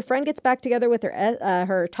rule. If your friend gets back together with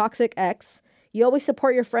her toxic ex, you always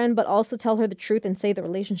support your friend, but also tell her the truth and say the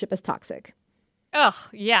relationship is toxic. Ugh.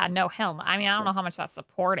 Yeah. No, hell no. I mean, I don't know how much that's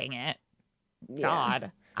supporting it. Yeah.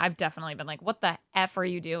 God. I've definitely been like, what the F are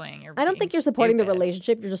you doing? I don't think you're supporting the stupid.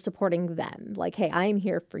 relationship. You're just supporting them. Like, hey, I am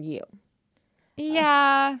here for you.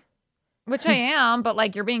 Yeah. Which I am, but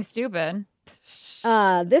like, you're being stupid.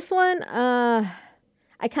 This one,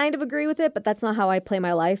 I kind of agree with it, but that's not how I play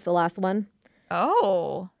my life, the last one.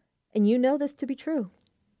 Oh. And you know this to be true.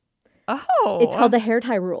 Oh. It's called the hair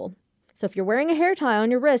tie rule. So if you're wearing a hair tie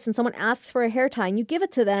on your wrist and someone asks for a hair tie and you give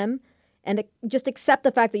it to them and just accept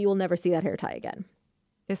the fact that you will never see that hair tie again.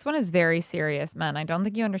 This one is very serious, man. I don't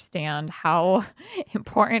think you understand how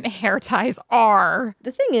important hair ties are.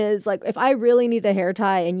 The thing is, like, if I really need a hair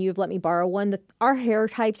tie and you've let me borrow one, our hair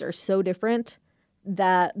types are so different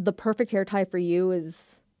that the perfect hair tie for you is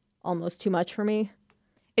almost too much for me.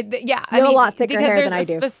 Yeah, You have a lot thicker because hair there's than I a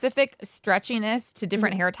do. specific stretchiness to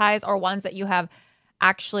different hair ties, or ones that you have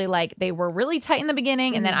actually like they were really tight in the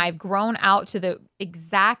beginning, and then I've grown out to the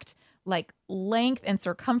exact like length and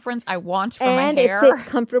circumference I want for my hair. And it fits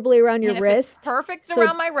comfortably around your And it wrist. fits perfect so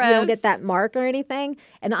around my wrist. You don't get that mark or anything.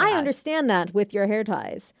 And I Yes. understand that with your hair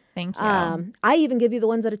ties. Thank you. I even give you the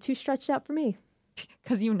ones that are too stretched out for me.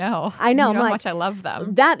 Because you know. I know, You I'm know how like, much I love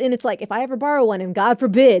them. That, and it's like, if I ever borrow one and God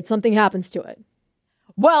forbid something happens to it.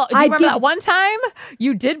 Well, do you I remember give- that one time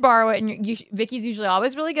you did borrow it, and Vicky's usually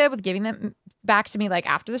always really good with giving them back to me like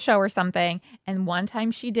after the show or something. And one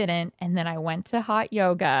time she didn't, and then I went to hot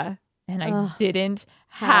yoga and I didn't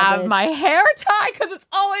have it. my hair tie because it's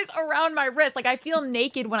always around my wrist. Like I feel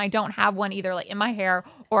naked when I don't have one either, like in my hair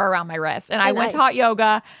or around my wrist. And I went to hot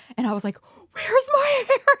yoga, and I was like, "Where's my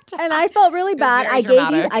hair tie?" And I felt really bad. very I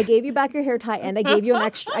dramatic. gave you back your hair tie, and I gave you an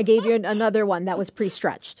extra. I gave you another one that was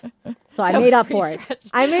pre-stretched. So I That made was up for it. pre-stretched.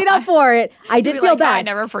 I made up for it. I To did be feel like, bad. I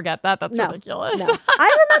never forget that. That's No, ridiculous. No.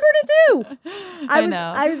 I remembered it too. I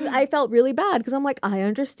know. I felt really bad because I'm like, I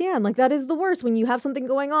understand. Like, that is the worst when you have something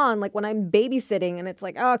going on. Like when I'm babysitting and it's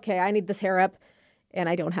like, okay, I need this hair up, and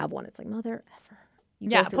I don't have one. It's like, mother effer. You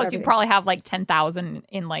go Yeah. through Plus, you everything. probably have like 10,000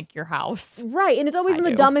 in like your house. Right, and it's always I in the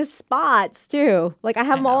do. dumbest spots too. Like I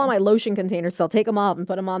have them all know. on my lotion containers, so I'll take them off and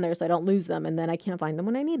put them on there so I don't lose them, and then I can't find them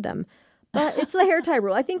when I need them. But it's the hair tie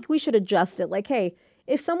rule. I think we should adjust it. Like, hey,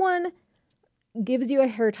 if someone gives you a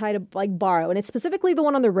hair tie to like borrow, and it's specifically the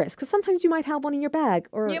one on the wrist, because sometimes you might have one in your bag,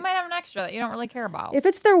 or You might have an extra that you don't really care about. if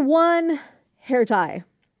it's their one hair tie,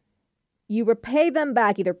 you repay them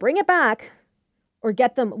back. Either bring it back or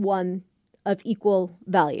get them one of equal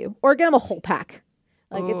value, or get them a whole pack.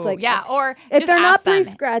 Like it's like or if they're not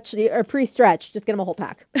pre-stretched or pre-stretched, just get them a whole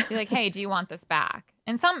pack. Be like, hey, do you want this back?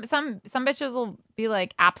 And some bitches will be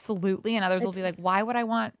like, absolutely, and others will be like, why would I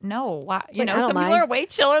want? No, why? You know, some people are way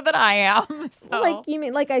chiller than I am. So. Like you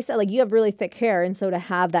mean, like I said, like you have really thick hair, and so to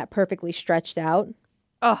have that perfectly stretched out.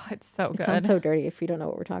 Oh, it's so good. It sounds so dirty if you don't know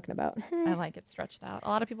what we're talking about. I like it stretched out. A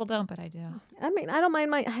lot of people don't, but I do. I mean, I don't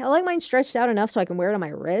mind I like mine stretched out enough so I can wear it on my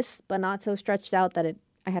wrist, but not so stretched out that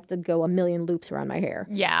I have to go a million loops around my hair.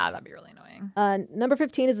 Yeah, that'd be really annoying. Number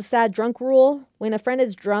 15 is the sad drunk rule. When a friend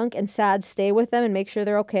is drunk and sad, stay with them and make sure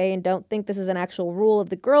they're okay, and don't think this is an actual rule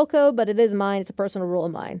of the girl code, but it is mine. It's a personal rule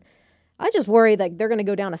of mine. I just worry that they're going to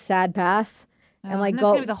go down a sad path. And like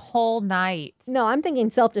go gonna be the whole night. No, I'm thinking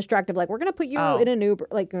self-destructive. Like, we're gonna put you in an Uber.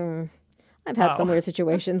 Like, I've had some weird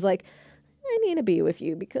situations. Like, I need to be with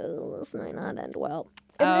you because this might not end well.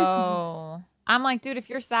 And I'm like, dude, if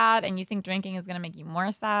you're sad and you think drinking is gonna make you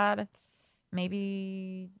more sad,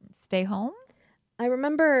 maybe stay home. I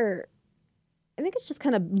remember, I think it's just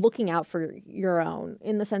kind of looking out for your own,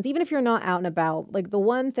 in the sense, even if you're not out and about. Like, the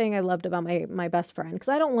one thing I loved about my best friend, because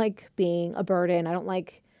I don't like being a burden. I don't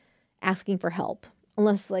like asking for help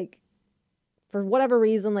unless, like, for whatever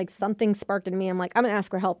reason, like something sparked in me. I'm like, I'm gonna ask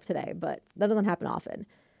for help today, but that doesn't happen often.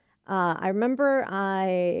 I remember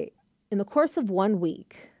in the course of 1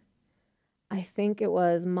 week, I think it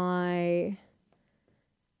was my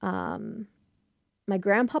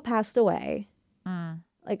grandpa passed away.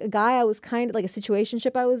 Like a guy I was kind of like a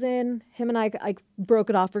situationship I was in, him and I broke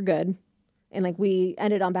it off for good, and like we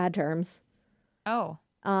ended on bad terms.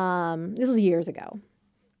 This was years ago.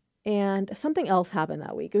 And something else happened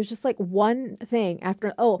that week. It was just like one thing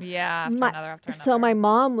after. Another. So my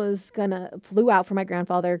mom flew out for my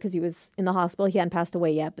grandfather because he was in the hospital. He hadn't passed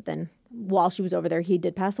away yet, but then while she was over there, he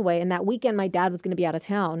did pass away. And that weekend, my dad was going to be out of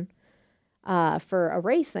town for a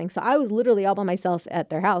race thing. So I was literally all by myself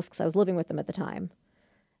at their house because I was living with them at the time.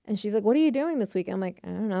 And she's like, "What are you doing this weekend?" I'm like, "I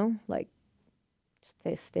don't know. Like,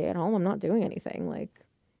 stay at home. I'm not doing anything. Like,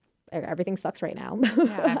 everything sucks right now."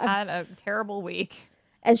 Yeah, I've had a terrible week.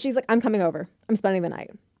 And she's like, "I'm coming over. I'm spending the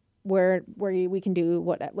night. Where we can do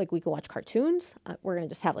we can watch cartoons. We're going to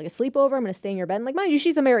just have like a sleepover. I'm going to stay in your bed." And like, mind you,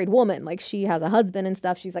 she's a married woman. Like, she has a husband and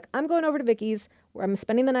stuff. She's like, "I'm going over to Vicky's where I'm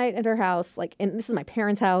spending the night at her house. Like, and this is my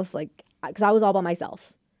parents' house. Like, because I was all by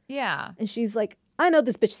myself." Yeah. And she's like, "I know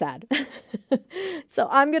this bitch sad." So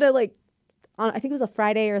I'm going to I think it was a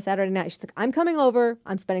Friday or a Saturday night. She's like, "I'm coming over.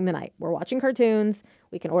 I'm spending the night. We're watching cartoons.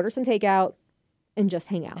 We can order some takeout and just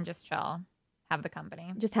hang out. And just chill. Have the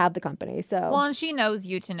company. Just have the company." So and she knows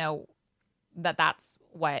you to know that that's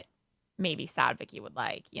what maybe sad Vicky would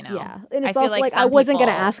like, you know? Yeah. And it's also like I wasn't going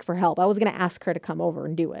to ask for help. I was going to ask her to come over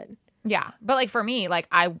and do it. Yeah. But like for me, like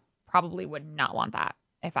I probably would not want that.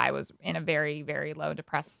 If I was in a very, very low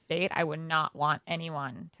depressed state, I would not want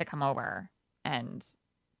anyone to come over and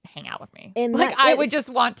hang out with me. And I would just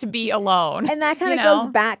want to be alone. And that kind of goes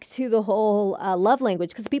back to the whole love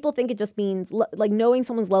language, because people think it just means like knowing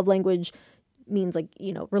someone's love language means like,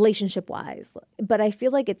 you know, relationship wise. But I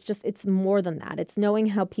feel like it's more than that. It's knowing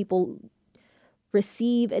how people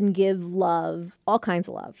receive and give love, all kinds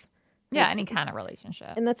of love. Yeah, any kind of relationship.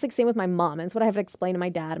 And that's like same with my mom. And it's what I have to explain to my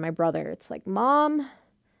dad and my brother. It's like, Mom,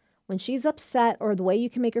 when she's upset, or the way you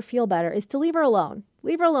can make her feel better is to leave her alone.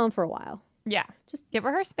 Leave her alone for a while. Yeah. Just give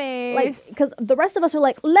her space. Like, because the rest of us are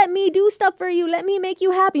like, let me do stuff for you. Let me make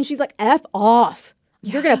you happy. And she's like, F off.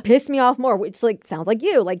 You're going to piss me off more, which like sounds like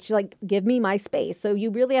you. Like, she's like, give me my space. So you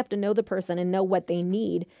really have to know the person and know what they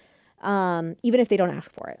need, even if they don't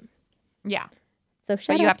ask for it. Yeah. So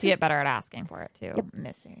but you have to get better at asking for it too,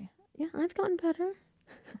 Missy. Yeah, I've gotten better.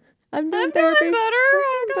 I'm doing therapy. I've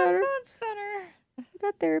gotten so much better. I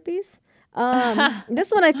got therapies. This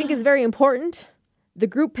one I think is very important. The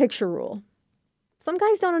group picture rule. Some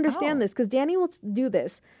guys don't understand this because Danny will do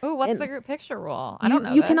this. Oh, what's the group picture rule? I don't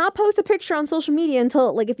know. You cannot post a picture on social media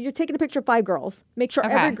until, like, if you're taking a picture of 5 girls, make sure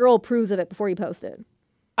every girl approves of it before you post it.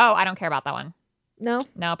 Oh, I don't care about that one. No?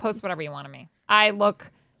 No, post whatever you want of me. I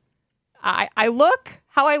look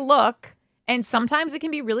how I look, and sometimes it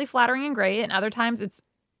can be really flattering and great, and other times it's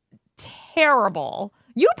terrible.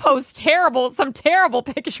 You post some terrible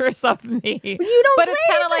pictures of me. You don't but say it's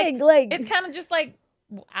kind of like it's kind of just like,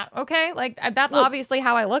 okay, like that's obviously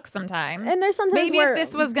how I look sometimes. And there's sometimes maybe if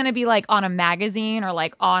this was going to be like on a magazine or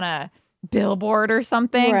like on a billboard or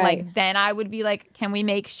something, like then I would be like, can we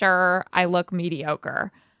make sure I look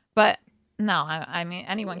mediocre? But no, I mean,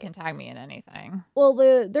 anyone can tag me in anything. Well,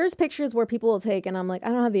 there's pictures where people will take, and I'm like, I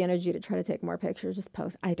don't have the energy to try to take more pictures. Just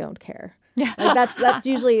post. I don't care. Yeah, like that's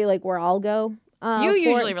usually like where I'll go. You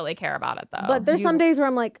usually really care about it though. But there's some days where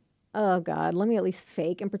I'm like, oh God, let me at least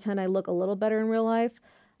fake and pretend I look a little better in real life.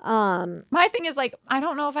 My thing is like, I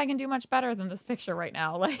don't know if I can do much better than this picture right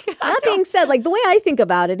now. Like, That being said, like the way I think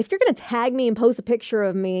about it, if you're gonna tag me and post a picture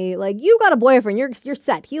of me, like you got a boyfriend, you're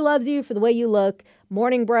set. He loves you for the way you look,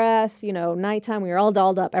 morning breath, nighttime, we're all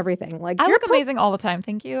dolled up, everything. Like I you're look amazing all the time.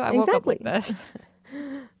 Thank you. I woke up like this.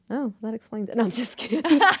 Oh, that explains it. No, I'm just kidding.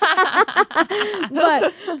 But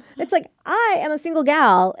it's like, I am a single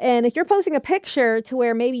gal, and if you're posting a picture to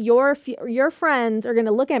where maybe your friends are going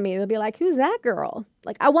to look at me, they'll be like, who's that girl?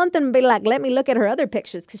 Like, I want them to be like, let me look at her other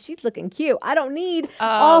pictures because she's looking cute. I don't need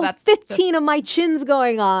all 15 of my chins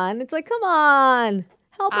going on. It's like, come on.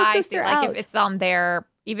 Help a sister out. Like if it's on their,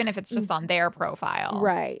 even if it's just on their profile.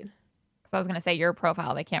 Right. I was going to say your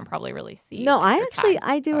profile, they can't probably really see. No, I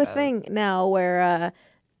do photos. A thing now where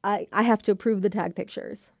I have to approve the tag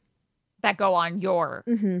pictures. That go on your,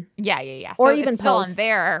 Yeah. Or so even it's still posts. on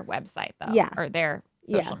their website though. Yeah. Or their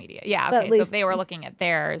social media. Yeah, But okay. at least, so if they were looking at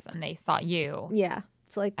theirs and they saw you. Yeah.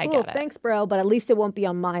 It's like, I cool, get it. thanks, bro. But at least it won't be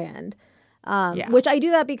on my end. Which I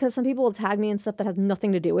do that because some people will tag me and stuff that has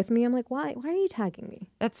nothing to do with me. I'm like, why are you tagging me?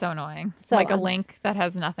 That's so annoying. So, like a link that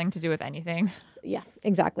has nothing to do with anything. Yeah,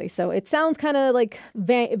 exactly. So it sounds kind of like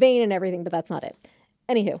vain and everything, but that's not it.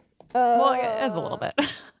 Anywho. Well, it is a little bit.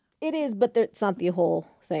 It is, but it's not the whole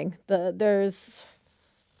thing. There's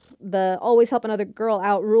the always help another girl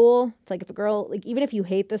out rule. It's like if a girl, like even if you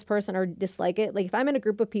hate this person or dislike it, like if I'm in a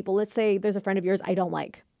group of people, let's say there's a friend of yours I don't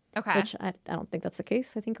like. Okay. Which I don't think that's the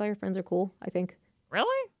case. I think all your friends are cool. I think.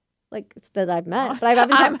 Really? Like that I've met, but I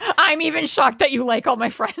haven't. I'm even shocked that you like all my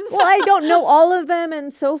friends. Well, I don't know all of them,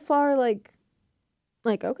 and so far, like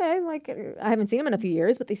okay, like I haven't seen them in a few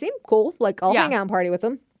years, but they seem cool. Like I'll hang out and party with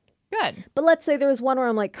them. Good. But let's say there was one where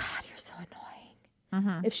I'm like, God, you're so annoying.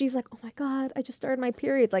 Mm-hmm. If she's like, oh my God, I just started my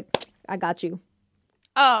period, it's like, I got you.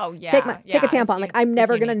 Oh yeah. Take a tampon. Like I'm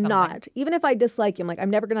never gonna not, even if I dislike you, I'm like, I'm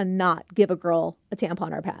never gonna not give a girl a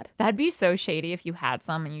tampon or a pad. That'd be so shady if you had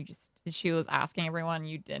some and she was asking everyone,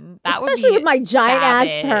 you didn't. That Especially would be with my giant savage.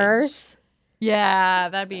 ass purse. Yeah,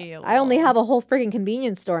 that'd be. I only have a whole friggin'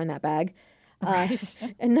 convenience store in that bag. Right.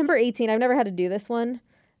 And number 18, I've never had to do this one.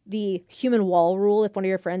 The human wall rule. If one of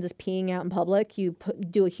your friends is peeing out in public, you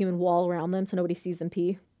do a human wall around them so nobody sees them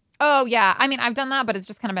pee. Oh, yeah. I mean, I've done that, but it's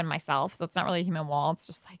just kind of been myself. So it's not really a human wall. It's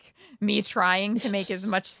just like me trying to make as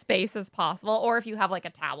much space as possible. Or if you have like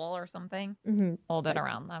a towel or something, hold it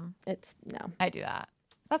around them. No. I do that.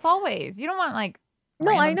 That's always. You don't want like.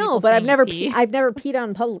 No, I know, but I've never peed out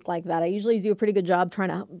in public like that. I usually do a pretty good job trying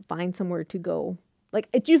to find somewhere to go. Like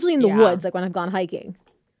it's usually in the woods, like when I've gone hiking.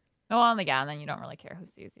 Oh, and then you don't really care who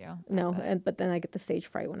sees you. No, but then I get the stage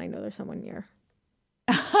fright when I know there's someone near.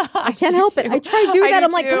 I can't help it. I try to do that.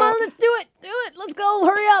 I'm like, come on, let's do it. Let's go.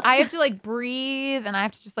 Hurry up. I have to like breathe and I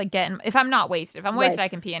have to just like get in. If I'm not wasted, if I'm wasted, I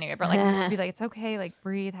can pee anyway. But like, I have to be like, it's okay. Like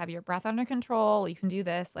breathe, have your breath under control. You can do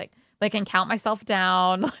this. Like and count myself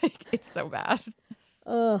down. Like it's so bad.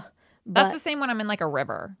 That's the same when I'm in like a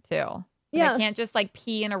river too. Yeah. I can't just like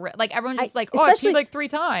pee in a river. Like everyone's just I peed like 3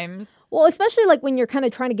 times. Well, especially like when you're kind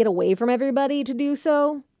of trying to get away from everybody to do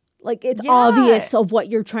so. Like it's obvious of what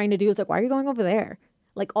you're trying to do. It's like, why are you going over there?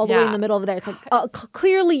 Like all the way in the middle over there. It's like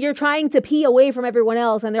clearly you're trying to pee away from everyone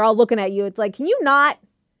else and they're all looking at you. It's like, can you not?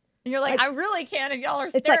 And you're like, I really can't if y'all are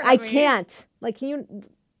staring at me. It's like, I can't. Like, can you?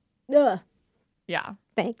 Ugh. Yeah.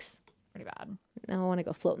 Thanks. It's pretty bad. Now I want to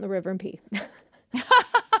go float in the river and pee.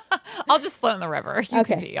 I'll just float in the river. You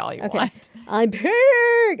can pee all you want. I'm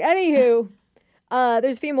big. Anywho,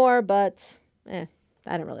 there's a few more, but I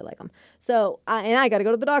didn't really like them. So, and I got to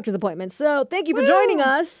go to the doctor's appointment. So thank you for joining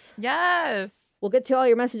us. Yes. We'll get to all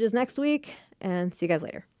your messages next week and see you guys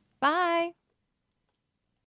later. Bye.